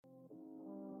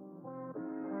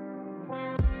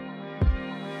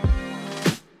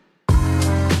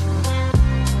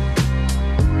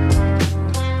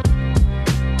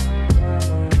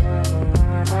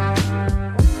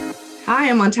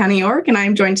am Montana Yorke, and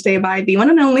I'm joined today by the one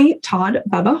and only Todd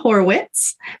Bubba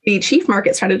Horwitz, the Chief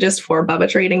Market Strategist for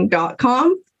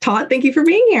BubbaTrading.com. Todd, thank you for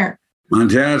being here.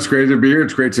 Montana, it's great to be here.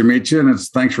 It's great to meet you, and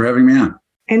thanks for having me on.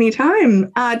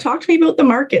 Anytime. Talk to me about the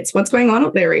markets. What's going on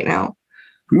out there right now?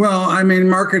 Well, I mean,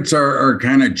 markets are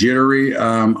kind of jittery.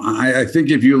 I think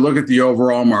if you look at the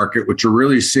overall market, what you're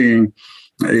really seeing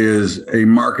is a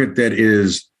market that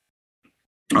is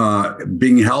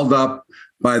being held up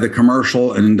by the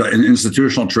commercial and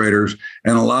institutional traders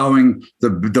and allowing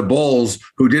the bulls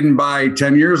who didn't buy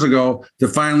 10 years ago to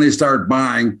finally start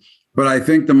buying. But I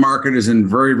think the market is in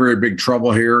very, very big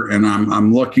trouble here, and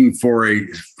I'm looking for a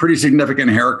pretty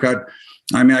significant haircut.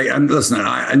 I mean,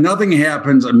 nothing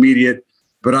happens immediate,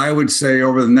 but I would say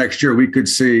over the next year we could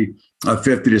see a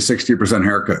 50 to 60%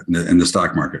 haircut in the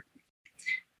stock market.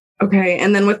 Okay.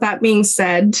 And then with that being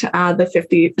said, the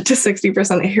 50 to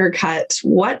 60% haircut,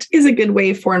 what is a good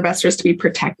way for investors to be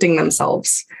protecting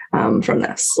themselves from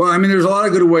this? Well, I mean, there's a lot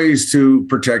of good ways to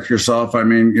protect yourself. I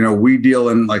mean, we deal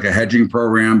in like a hedging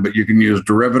program, but you can use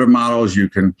derivative models.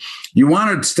 You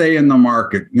want to stay in the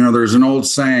market. There's an old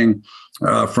saying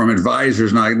from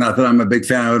advisors, not that I'm a big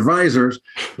fan of advisors,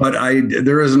 but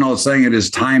there is an old saying, it is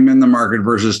time in the market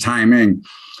versus timing.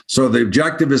 So the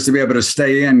objective is to be able to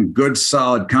stay in good,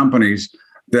 solid companies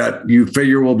that you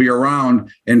figure will be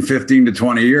around in 15 to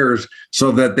 20 years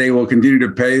so that they will continue to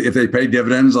pay. If they pay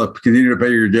dividends, they'll continue to pay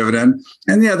your dividend.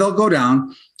 And yeah, they'll go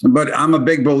down. But I'm a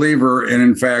big believer. And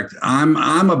in fact,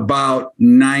 I'm about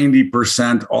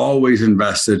 90% always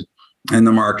invested in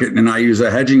the market. And I use a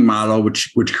hedging model,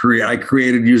 which I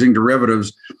created using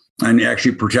derivatives and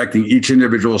actually protecting each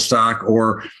individual stock,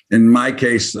 or in my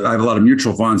case, I have a lot of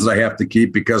mutual funds that I have to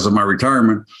keep because of my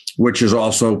retirement, which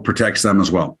also protects them as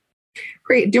well.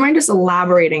 Great. Do you mind just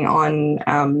elaborating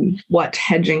on what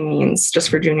hedging means, just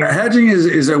for junior? Hedging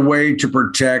is a way to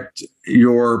protect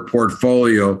your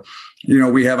portfolio.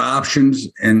 We have options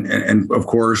and of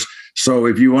course, so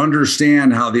if you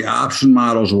understand how the option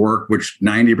models work, which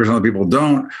 90% of people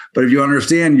don't, but if you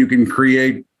understand, you can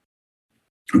create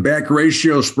back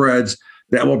ratio spreads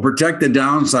that will protect the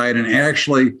downside. And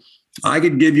actually, I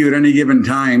could give you at any given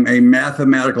time a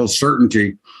mathematical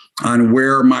certainty on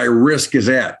where my risk is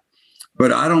at.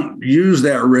 But I don't use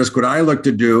that risk. What I look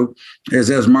to do is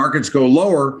as markets go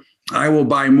lower, I will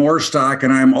buy more stock,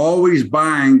 and I'm always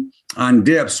buying on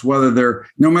dips,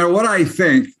 no matter what I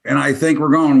think, and I think we're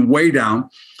going way down.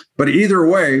 But either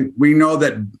way, we know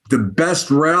that the best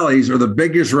rallies or the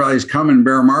biggest rallies come in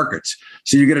bear markets.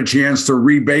 So you get a chance to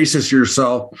rebasis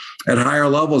yourself at higher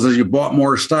levels as you bought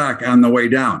more stock on the way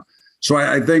down. So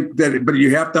I think that, but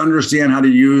you have to understand how to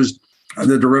use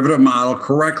the derivative model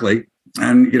correctly.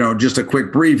 And, just a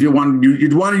quick brief, you'd want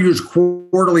to use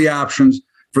quarterly options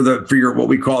for your, what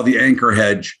we call the anchor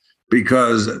hedge,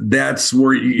 because that's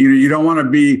where you don't want to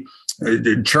be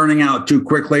churning out too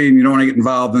quickly, and you don't want to get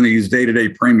involved in these day-to-day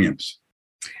premiums.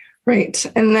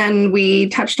 Right. And then we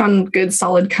touched on good,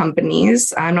 solid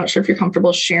companies. I'm not sure if you're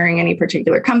comfortable sharing any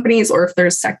particular companies or if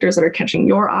there's sectors that are catching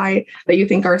your eye that you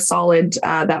think are solid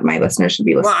that my listeners should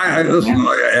be listening to.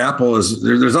 Well, Apple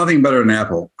there's nothing better than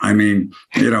Apple. I mean,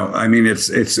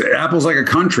 it's Apple's like a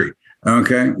country.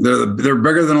 Okay. They're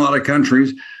bigger than a lot of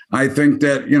countries. I think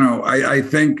that, I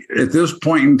think at this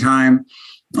point in time,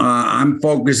 I'm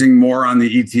focusing more on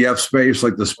the ETF space,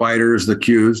 like the spiders, the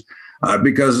Qs,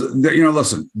 because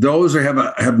listen, those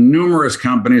have numerous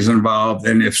companies involved,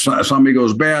 and if somebody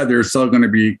goes bad, they're still going to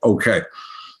be okay.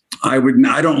 I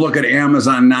don't look at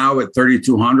Amazon now at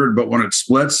 3,200, but when it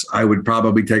splits, I would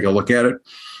probably take a look at it.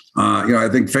 I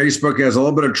think Facebook has a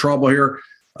little bit of trouble here,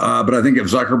 but I think if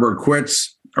Zuckerberg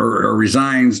quits or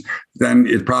resigns, then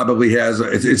it probably has.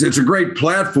 It's a great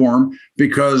platform,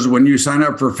 because when you sign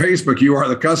up for Facebook, you are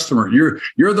the customer.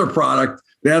 You're the product.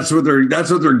 That's what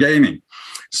they're gaining.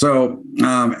 So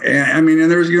and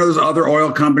there's other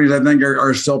oil companies I think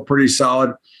are still pretty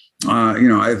solid.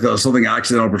 I still think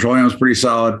Occidental Petroleum is pretty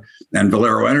solid, and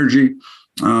Valero Energy.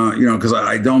 Because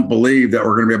I don't believe that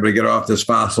we're going to be able to get off this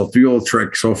fossil fuel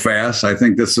trick so fast. I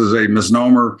think this is a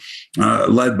misnomer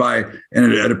led by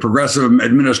a progressive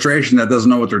administration that doesn't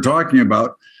know what they're talking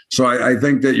about. So I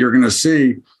think that you're going to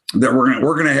see that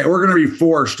we're going to be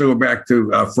forced to go back to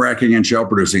fracking and shale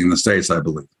producing in the States, I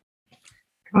believe.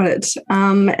 Got it.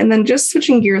 And then just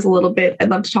switching gears a little bit, I'd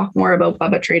love to talk more about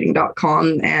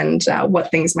BubbaTrading.com and what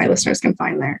things my listeners can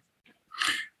find there.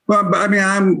 Well, I mean,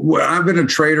 I've been a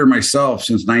trader myself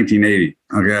since 1980.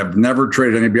 Okay, I've never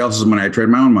traded anybody else's money. I trade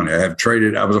my own money. I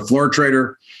was a floor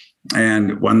trader,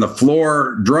 and when the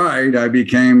floor dried, I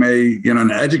became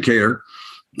an educator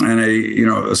and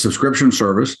a subscription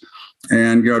service.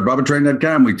 And, at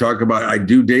BubbaTrading.com, we talk about, I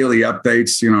do daily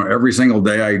updates. Every single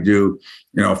day I do,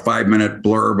 5-minute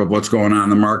blurb of what's going on in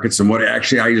the markets and what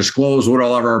actually I disclose what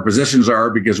all of our positions are,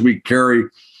 because we carry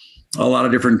a lot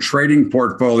of different trading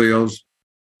portfolios.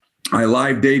 I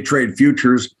live day trade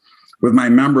futures with my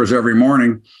members every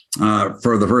morning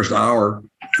for the first hour.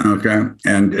 Okay.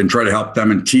 And try to help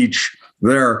them and teach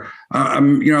there.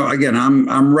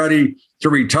 I'm ready to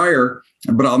retire,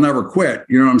 but I'll never quit.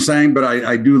 You know what I'm saying? But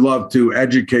I do love to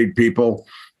educate people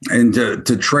into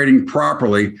trading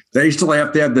properly. They still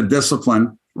have to have the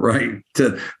discipline, right,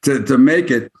 to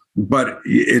make it. But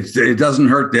it doesn't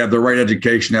hurt to have the right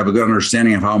education, to have a good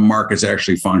understanding of how markets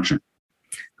actually function.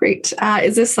 Great.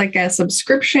 Is this like a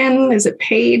subscription? Is it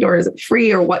paid or is it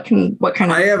free, or what kind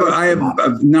of? I have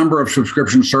a number of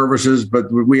subscription services,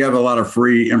 but we have a lot of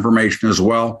free information as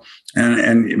well.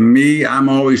 And me, I'm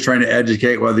always trying to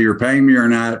educate, whether you're paying me or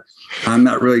not. I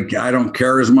don't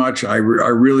care as much. I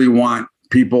really want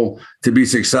people to be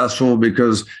successful,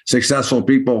 because successful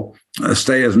people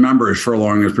stay as members for a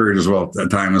long period as well, that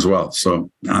time as well.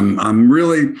 So I'm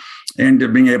really into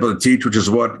being able to teach, which is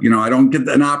what, I don't get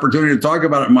an opportunity to talk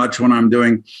about it much when I'm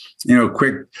doing,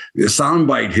 quick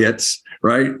soundbite hits,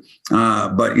 right?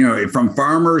 But, from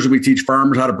farmers, we teach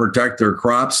farmers how to protect their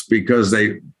crops, because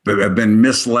they have been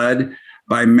misled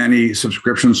by many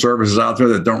subscription services out there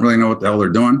that don't really know what the hell they're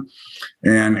doing.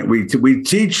 And we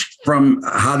teach from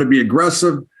how to be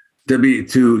aggressive,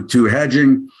 to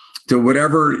hedging, to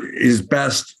whatever is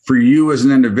best for you as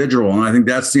an individual. And I think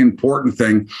that's the important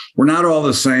thing. We're not all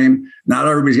the same. Not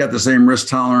everybody's got the same risk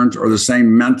tolerance or the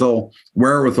same mental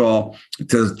wherewithal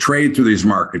to trade through these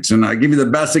markets. And I give you the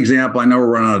best example. I know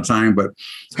we're running out of time, but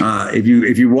if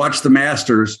you watch the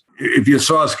Masters, if you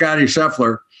saw Scottie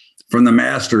Scheffler from the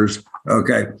Masters,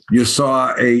 okay, you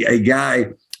saw a guy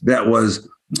that was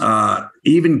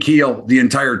even keel the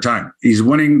entire time. He's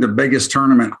winning the biggest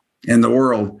tournament in the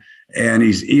world, and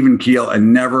he's even keel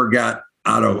and never got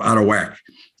out of whack.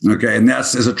 Okay. And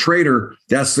that's, as a trader,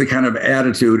 that's the kind of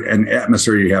attitude and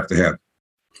atmosphere you have to have.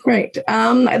 Right.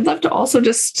 I'd love to also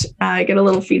just get a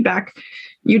little feedback.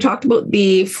 You talked about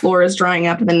the floor is drying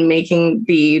up and then making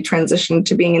the transition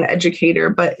to being an educator,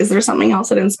 but is there something else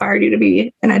that inspired you to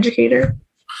be an educator?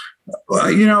 Well,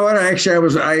 you know what? Actually,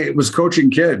 I was coaching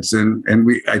kids, and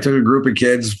I took a group of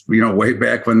kids, way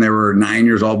back when they were 9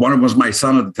 years old. One of them was my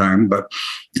son at the time, but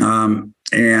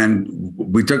and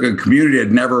we took a community that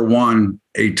had never won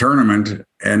a tournament,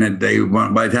 and they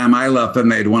won. By the time I left them,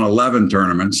 they'd won 11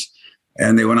 tournaments,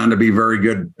 and they went on to be very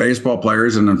good baseball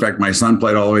players. And in fact, my son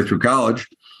played all the way through college.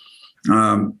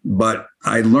 But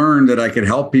I learned that I could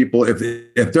help people if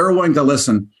they're willing to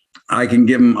listen. I can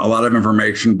give them a lot of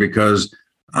information, because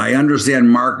I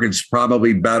understand markets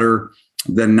probably better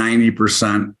than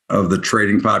 90% of the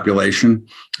trading population.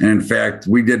 And in fact,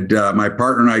 we did, my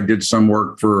partner and I did some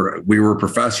work we were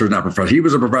professors, not professors. He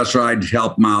was a professor. I'd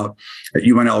help him out at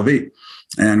UNLV.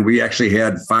 And we actually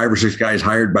had 5 or 6 guys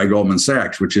hired by Goldman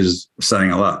Sachs, which is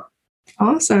saying a lot.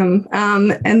 Awesome.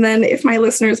 And then if my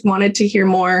listeners wanted to hear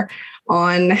more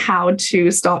on how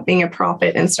to stop being a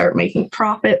prophet and start making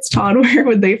profits, Todd, where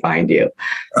would they find you?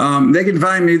 They can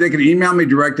find me. They can email me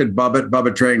direct at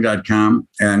BubbaTrading.com.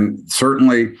 And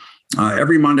certainly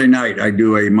every Monday night, I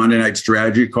do a Monday night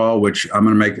strategy call, which I'm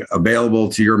going to make available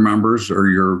to your members or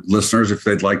your listeners if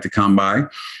they'd like to come by.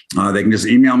 They can just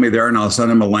email me there, and I'll send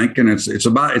them a link. And it's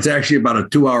actually about a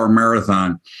 2-hour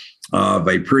marathon of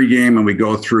a pregame, and we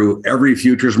go through every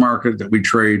futures market that we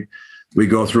trade. We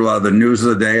go through a lot of the news of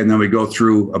the day, and then we go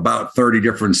through about 30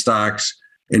 different stocks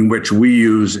in which we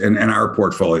use in our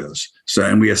portfolios. So,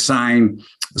 and we assign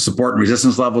support and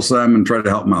resistance levels to them and try to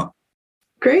help them out.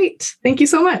 Great. Thank you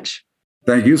so much.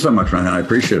 Thank you so much, man. I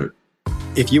appreciate it.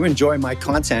 If you enjoy my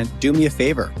content, do me a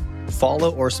favor.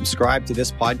 Follow or subscribe to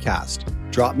this podcast.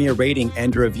 Drop me a rating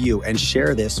and a review, and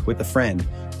share this with a friend.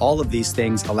 All of these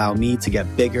things allow me to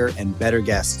get bigger and better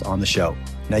guests on the show.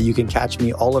 Now, you can catch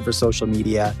me all over social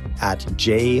media at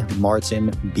jmartinbc.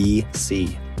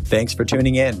 Thanks for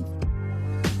tuning in.